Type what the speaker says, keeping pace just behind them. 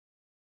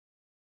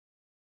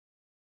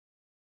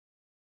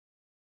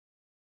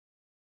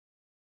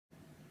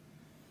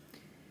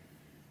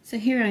So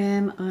here I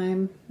am.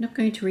 I'm not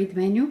going to read the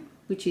manual,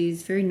 which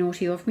is very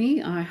naughty of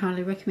me. I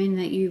highly recommend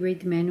that you read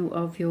the manual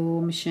of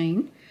your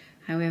machine.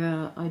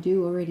 However, I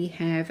do already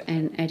have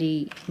an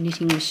Addi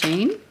knitting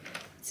machine.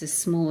 It's a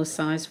smaller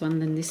size one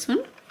than this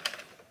one,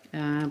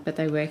 but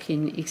they work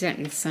in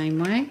exactly the same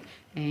way.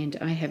 And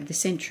I have the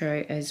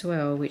Sentro as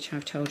well, which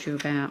I've told you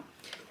about.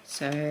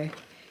 So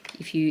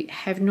if you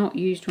have not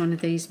used one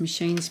of these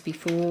machines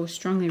before,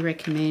 strongly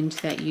recommend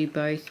that you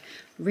both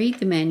read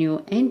the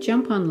manual and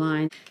jump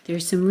online. There are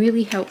some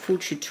really helpful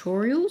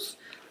tutorials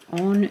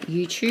on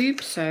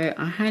YouTube, so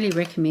I highly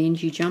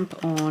recommend you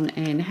jump on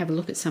and have a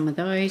look at some of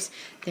those.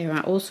 There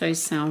are also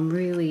some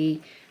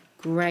really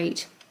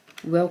great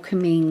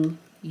welcoming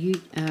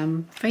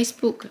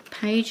Facebook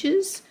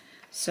pages,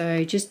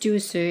 so just do a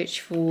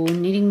search for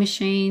knitting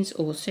machines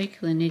or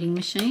circular knitting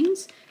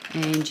machines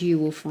and you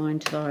will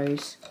find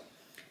those.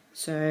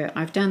 So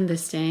I've done the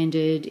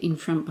standard in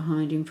front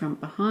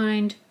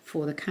behind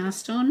for the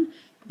cast on,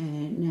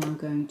 and now I'm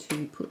going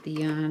to put the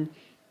yarn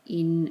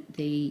in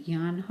the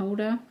yarn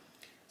holder.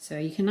 So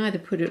you can either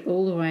put it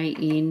all the way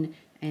in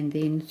and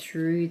then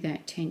through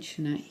that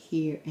tensioner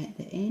here at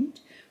the end,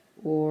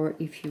 or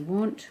if you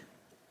want,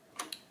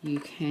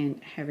 you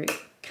can have it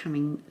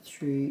coming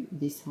through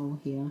this hole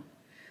here.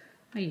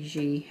 I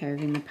usually have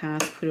in the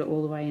past put it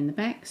all the way in the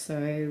back,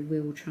 so we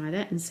will try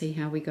that and see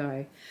how we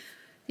go.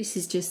 This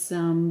is just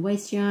some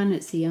waste yarn.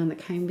 It's the yarn that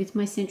came with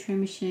my Sentro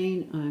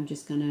machine. I'm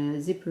just going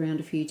to zip around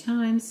a few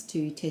times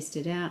to test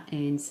it out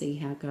and see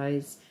how it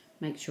goes.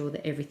 Make sure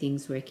that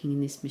everything's working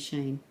in this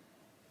machine.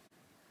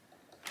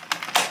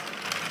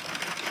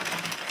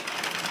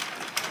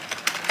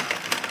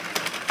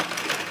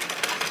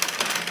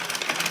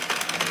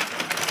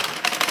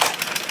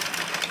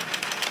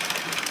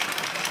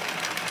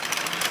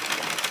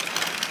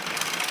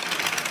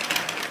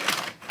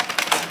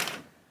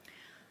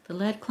 The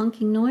loud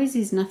clunking noise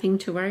is nothing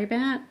to worry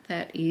about.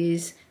 That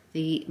is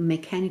the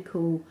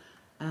mechanical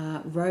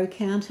row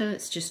counter.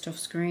 It's just off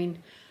screen,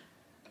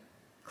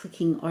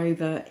 clicking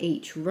over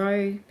each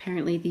row.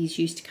 Apparently these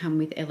used to come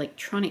with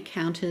electronic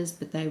counters,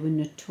 but they were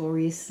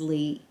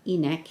notoriously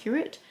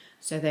inaccurate.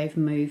 So they've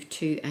moved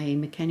to a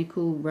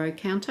mechanical row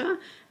counter,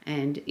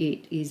 and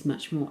it is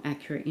much more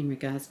accurate in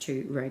regards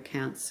to row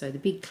counts. So the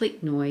big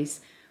click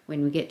noise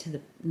when we get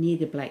to near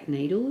the black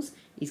needles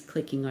is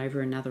clicking over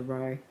another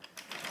row.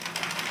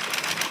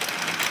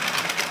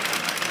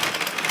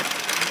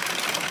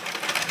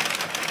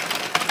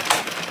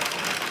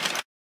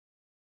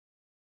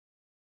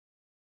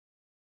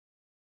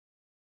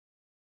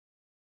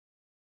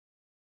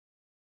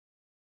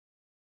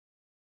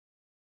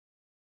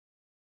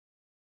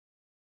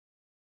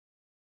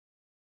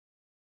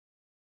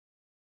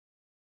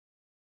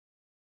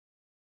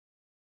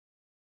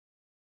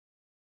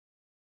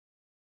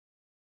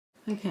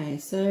 Okay,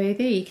 so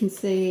there you can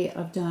see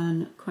I've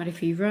done quite a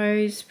few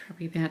rows,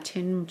 probably about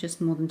 10, just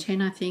more than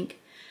 10 I think,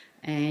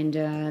 and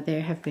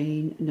there have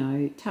been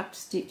no tucked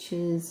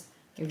stitches.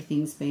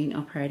 Everything's been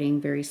operating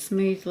very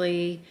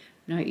smoothly,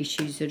 no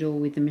issues at all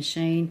with the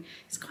machine.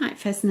 It's quite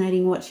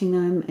fascinating watching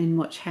them and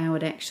watch how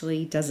it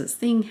actually does its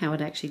thing, how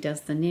it actually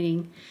does the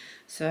knitting.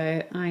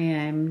 So I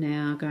am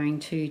now going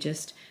to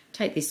just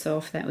take this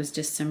off. That was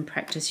just some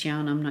practice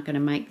yarn. I'm not going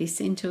to make this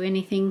into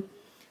anything,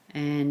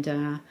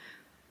 and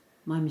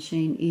my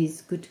machine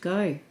is good to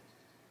go.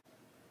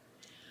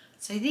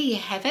 So there you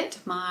have it,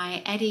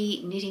 my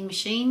Addi knitting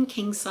machine,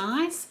 king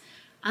size,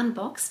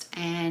 unboxed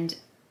and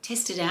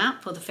tested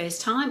out for the first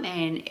time,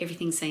 and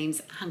everything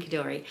seems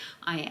hunky-dory.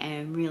 I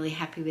am really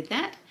happy with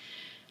that.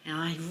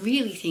 Now I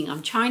really think,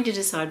 I'm trying to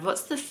decide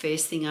what's the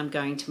first thing I'm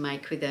going to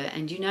make with it,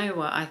 and you know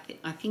what,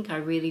 I think I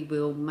really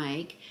will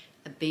make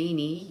a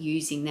beanie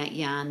using that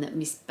yarn that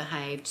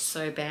misbehaved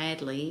so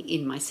badly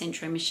in my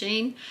Sentro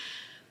machine.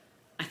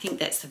 I think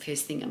that's the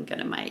first thing I'm going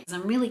to make.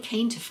 I'm really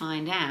keen to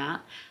find out,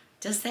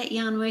 does that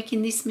yarn work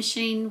in this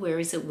machine,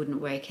 whereas it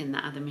wouldn't work in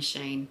the other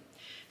machine?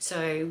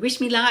 So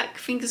wish me luck,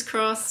 fingers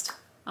crossed.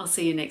 I'll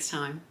see you next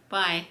time.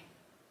 Bye.